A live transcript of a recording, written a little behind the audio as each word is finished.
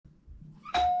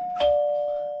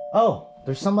Oh,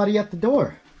 there's somebody at the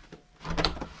door.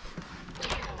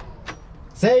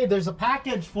 Say, there's a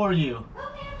package for you.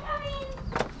 Okay, I'm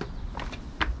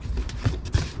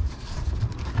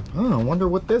coming. Oh, I wonder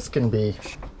what this can be.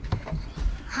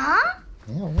 Huh?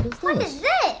 Yeah, what is this? What is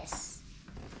this?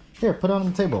 Here, put it on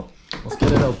the table. Let's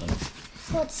get it open.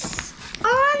 Let's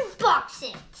unbox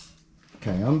it.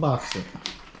 Okay, unbox it.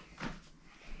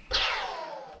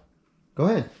 Go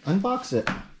ahead, unbox it.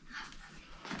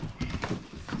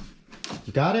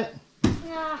 You got it?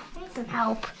 Yeah, I need some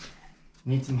help.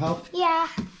 Need some help? Yeah.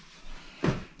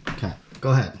 Okay,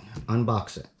 go ahead,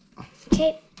 unbox it.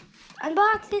 Okay,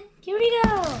 unbox it. Here we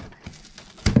go.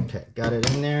 Okay, got it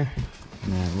in there.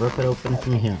 And then rip it open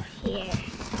from here. Here.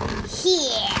 Let's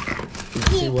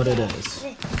see what it is.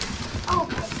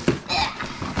 Open.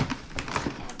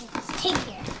 Take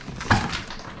here.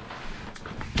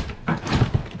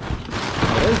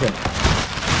 What is it?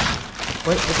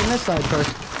 Wait, open this side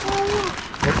first.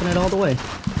 Open it all the way.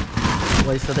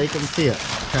 Wait, so they can see it.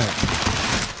 Okay.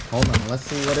 Hold on, let's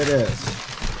see what it is.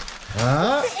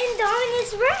 The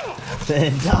Indominus Rex. The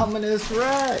Indominus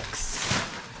Rex.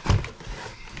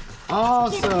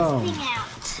 Awesome. Get this thing out.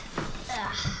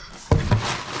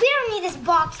 We don't need this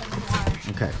box anymore.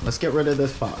 Okay, let's get rid of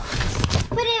this box.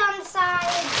 Put it on the side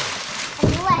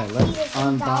and Okay, let's this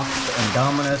unbox the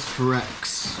Indominus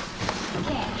Rex.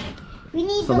 Okay. We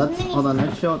need So those let's, minis. hold on,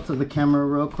 let's show it to the camera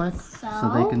real quick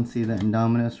so they can see the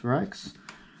Indominus Rex.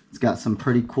 It's got some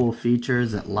pretty cool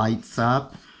features. It lights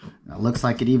up. It looks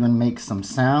like it even makes some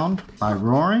sound by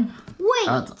roaring. Wait.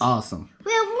 That's awesome.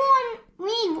 We have one.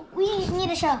 We need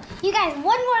to show you guys one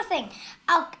more thing.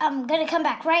 I'm gonna come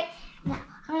back right now.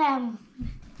 I'm gonna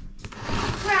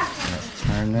grab something. Let's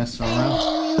turn this around.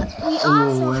 We also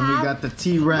Ooh, and have we got the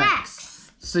T-Rex.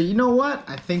 Rex So you know what?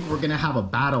 I think we're gonna have a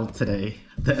battle today.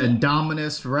 The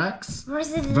Indominus Rex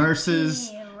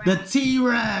versus the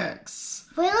T-Rex.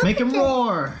 Wait, look Make at him this.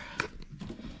 roar.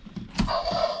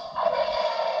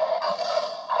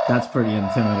 That's pretty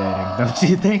intimidating, don't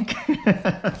you think?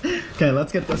 Okay,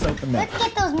 let's get this open now. Let's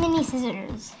get those mini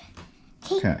scissors.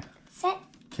 Okay. Set.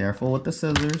 Careful with the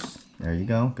scissors. There you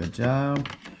go. Good job.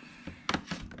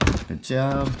 Good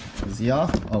job. Is he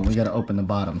off? Oh, we gotta open the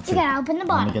bottom too. We gotta open the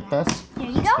bottom. Let me get this. There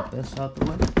you Let's go. get this out the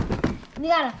way. We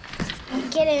gotta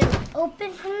get it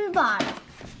open from the bottom.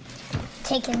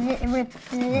 Rip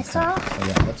this off. So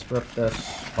yeah, let's rip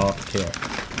this off here.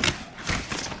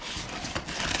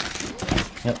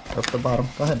 Yep, rip the bottom.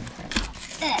 Go ahead.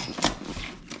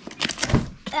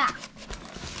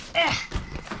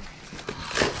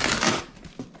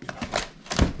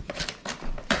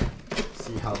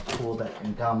 See how cool that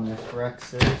Indominus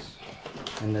Rex is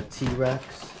and the T-Rex.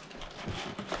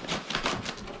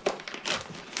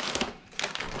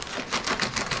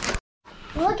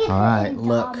 Look at All right, the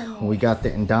look, Indominus. we got the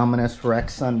Indominus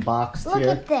Rex unboxed Look here.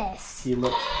 at this. He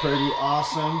looks pretty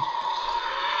awesome.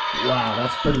 Wow,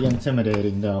 that's pretty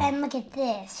intimidating though. And look at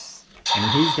this. And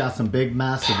he's got some big,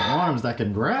 massive arms that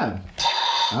can grab.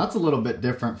 That's a little bit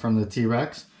different from the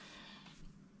T-Rex.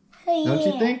 Don't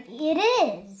you think? It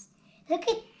is. Look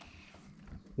at.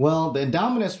 Well, the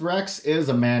Indominus Rex is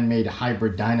a man-made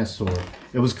hybrid dinosaur.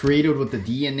 It was created with the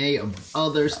DNA of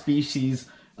other species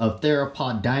of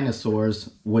theropod dinosaurs,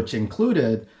 which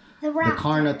included the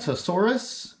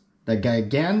Carnotaurus, the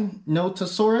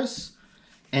Giganotosaurus,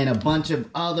 and a bunch of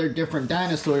other different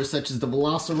dinosaurs such as the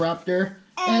Velociraptor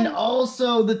and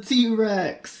also the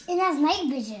T-Rex. It has night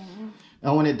vision.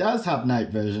 Oh, and it does have night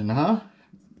vision, huh?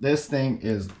 This thing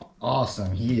is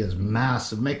awesome. He is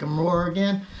massive. Make him roar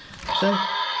again. So,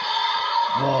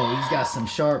 whoa, he's got some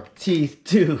sharp teeth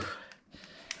too.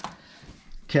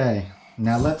 Okay,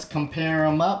 now let's compare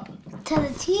him up To the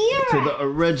T-Rex. to the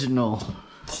original,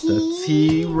 the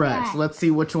T-Rex. Let's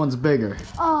see which one's bigger.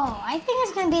 Oh, I think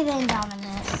it's gonna be the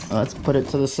Indominus. Let's put it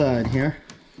to the side here.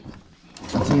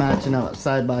 Let's match it up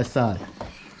side by side.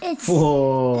 It's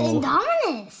Whoa. the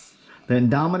Indominus. The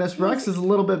Indominus Rex is a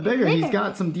little bit bigger. He's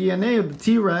got some DNA of the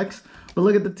T-Rex, but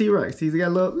look at the T-Rex. He's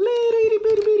got little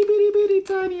bitty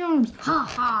tiny arms. Ha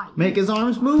ha. Make his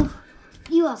arms move.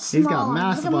 You have small. He's got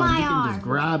massive Look at arms. my You can arm. just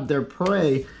grab their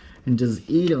prey and just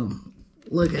eat them.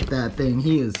 Look at that thing.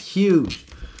 He is huge.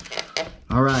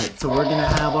 All right, so we're gonna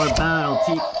have our battle.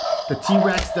 The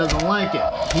T-Rex doesn't like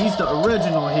it. He's the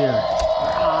original here.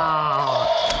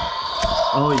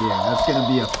 Oh yeah, that's gonna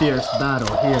be a fierce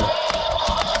battle here.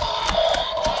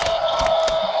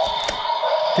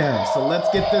 Okay, so let's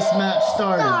get this match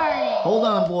started. Hold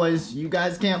on, boys. You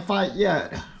guys can't fight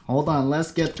yet. Hold on,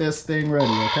 let's get this thing ready,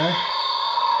 okay?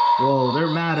 Whoa, they're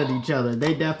mad at each other.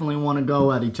 They definitely want to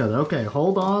go at each other. Okay,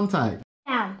 hold on tight.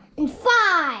 Down in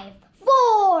 5,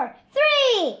 4,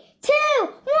 3,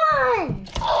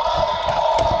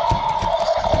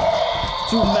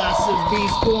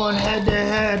 beasts going head to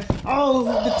head. Oh,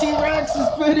 the T-Rex is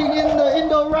fitting in the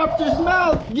Indoraptor's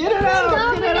mouth. Get it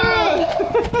out! Get it out!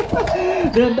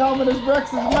 The Indominus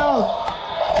Rex's mouth.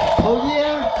 Oh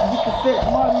yeah, you can fit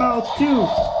in my mouth too.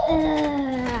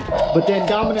 But the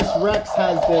Indominus Rex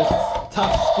has this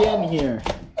tough skin here.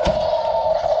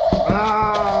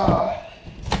 Ah!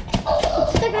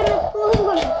 It's stuck on the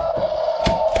floor.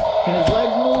 Can his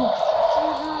legs move?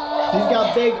 He's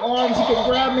got big arms. He can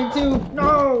grab me too.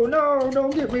 No, no,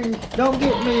 don't get me. Don't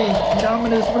get me.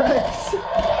 Indominus Rex.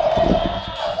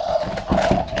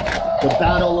 The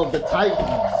battle of the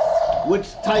Titans.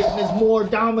 Which Titan is more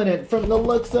dominant? From the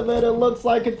looks of it, it looks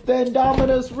like it's the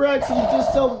Indominus Rex. He's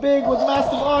just so big with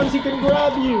massive arms. He can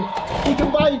grab you. He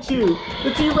can bite you.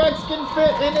 The T-Rex can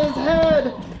fit in his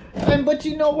head. But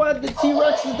you know what? The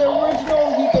T-Rex is the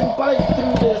original. He can bite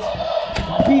through this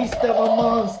beast of a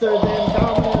monster, the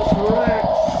Indominus Rex.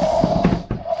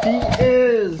 He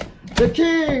is the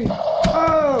king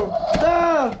of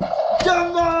the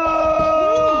jungle!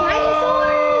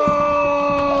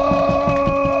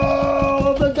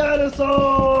 Dinosaurs! The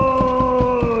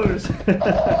dinosaurs!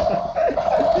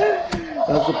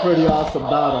 That's a pretty awesome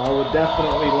battle. I would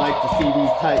definitely like to see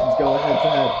these Titans go head to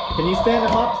head. Can you stand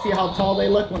them up? See how tall they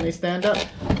look when they stand up?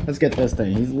 Let's get this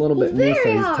thing. He's a little bit new,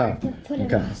 so he's tough.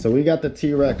 Okay, so we got the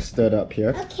T-Rex stood up here.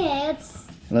 Okay,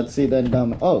 let's see then.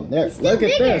 Oh, there. Look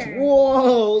at this.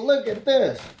 Whoa, look at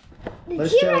this. The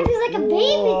T-Rex is like a baby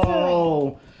to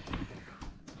it.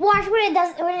 Watch when it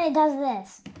does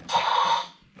this.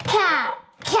 Cat,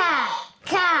 cat,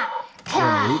 cat, cat.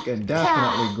 Yeah, he can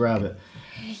definitely grab it.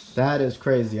 That is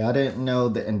crazy. I didn't know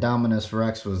the Indominus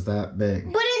Rex was that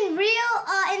big. But in the real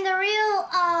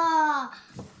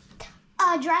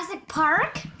Jurassic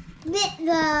Park,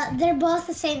 they're both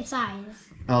the same size.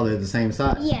 Oh, they're the same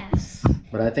size? Yes.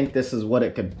 But I think this is what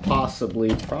it could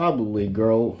probably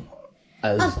grow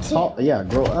as tall. Yeah,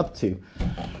 grow up to.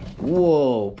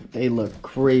 Whoa, they look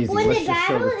crazy. When Let's they just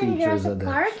show the battled in features of Jurassic this.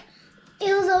 Park,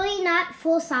 it was only not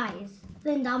full size.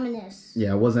 The Indominus.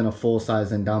 Yeah, it wasn't a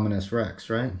full-size Indominus Rex,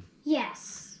 right?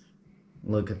 Yes.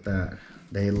 Look at that.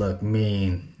 They look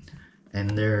mean.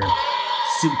 And they're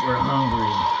super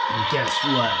hungry. And guess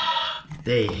what?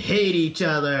 They hate each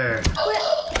other. It's one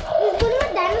of the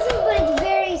dinosaurs, but it's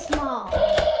very small.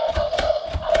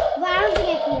 But I don't think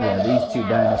I can Yeah, these two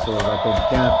dinosaurs, I think,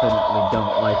 definitely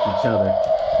don't like each other.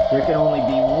 There can only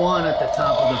be one at the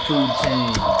top of the food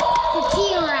chain. The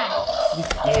T-Rex.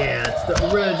 Yeah, it's the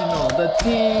original, the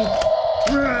T-Rex.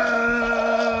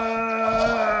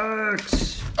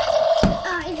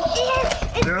 He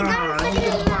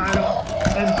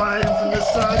can bite him from the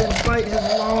side and bite his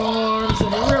long arms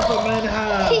and rip him in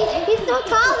half. He's so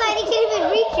tall that he can't even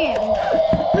reach him.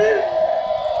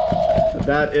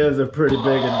 That is a pretty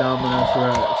big Indominus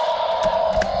Rex.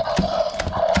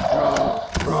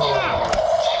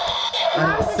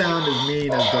 I don't sound as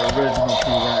mean as the original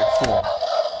T-Rex here.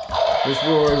 This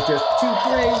war is just too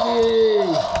crazy.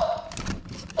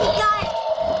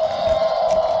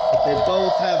 But they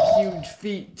both have huge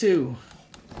feet too.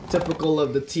 Typical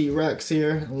of the T-Rex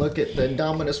here. Look at the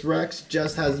Indominus Rex,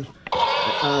 just as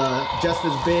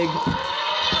big.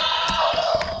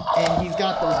 And he's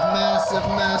got those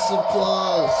massive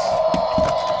claws.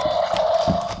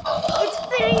 It's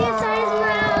fitting inside his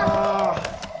mouth.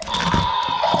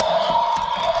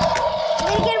 I'm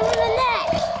gonna get him in the neck.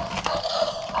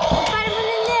 Fight him in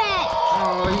the neck.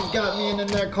 Oh, he's got me in the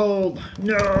neck hold.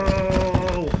 No!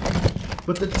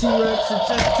 But the T-Rex is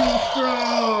just too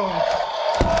strong.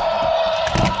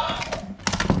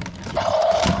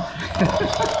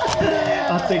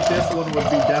 I think this one would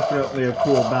be definitely a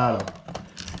cool battle.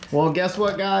 Well, guess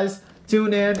what, guys?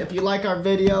 Tune in. If you like our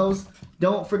videos,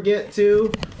 don't forget to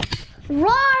roar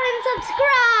and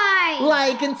subscribe.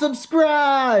 Like and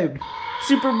subscribe.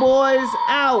 SuperBoyz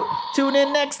out. Tune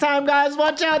in next time, guys.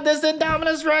 Watch out. This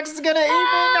Indominus Rex is gonna eat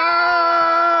me.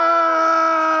 No!